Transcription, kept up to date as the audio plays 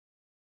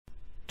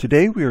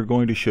Today we are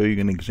going to show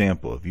you an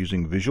example of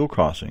using visual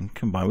crossing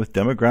combined with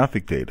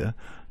demographic data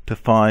to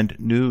find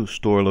new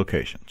store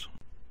locations.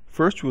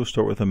 First we will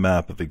start with a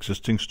map of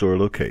existing store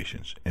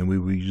locations, and we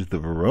will use the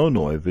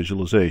Voronoi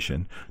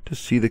visualization to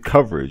see the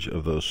coverage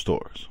of those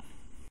stores.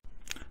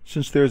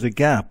 Since there is a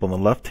gap on the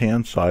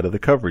left-hand side of the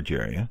coverage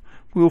area,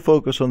 we will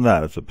focus on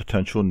that as a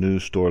potential new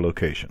store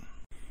location.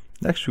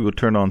 Next we will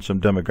turn on some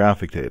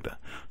demographic data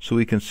so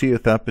we can see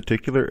if that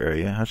particular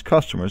area has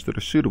customers that are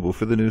suitable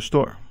for the new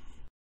store.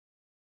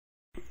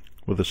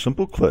 With a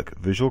simple click,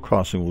 visual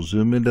crossing will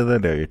zoom into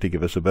that area to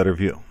give us a better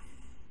view.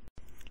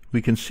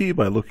 We can see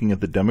by looking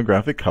at the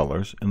demographic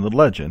colors and the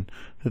legend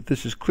that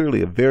this is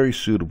clearly a very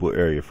suitable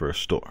area for a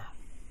store.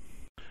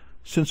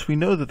 Since we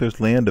know that there's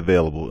land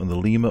available in the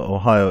Lima,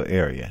 Ohio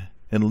area,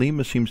 and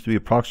Lima seems to be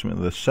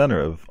approximately the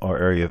center of our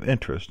area of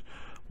interest,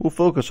 we'll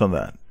focus on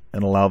that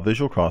and allow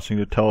visual crossing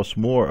to tell us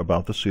more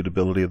about the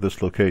suitability of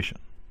this location.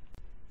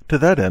 To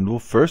that end, we'll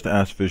first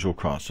ask visual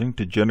crossing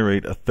to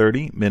generate a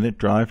 30-minute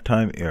drive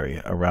time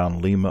area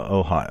around Lima,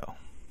 Ohio.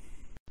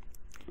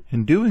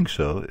 In doing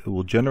so, it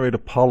will generate a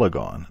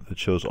polygon that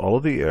shows all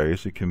of the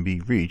areas that can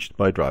be reached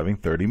by driving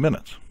 30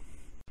 minutes.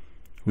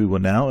 We will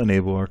now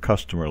enable our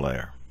customer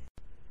layer.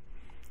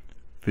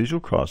 Visual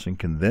crossing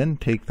can then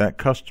take that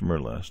customer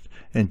list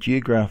and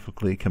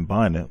geographically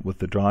combine it with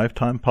the drive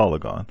time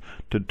polygon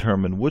to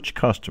determine which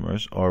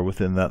customers are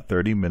within that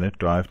 30-minute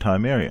drive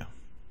time area.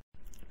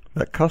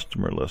 That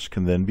customer list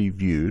can then be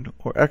viewed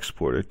or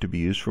exported to be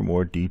used for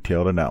more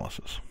detailed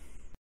analysis.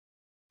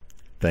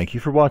 Thank you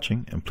for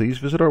watching, and please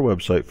visit our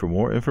website for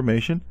more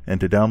information and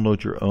to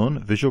download your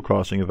own Visual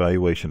Crossing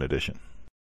Evaluation Edition.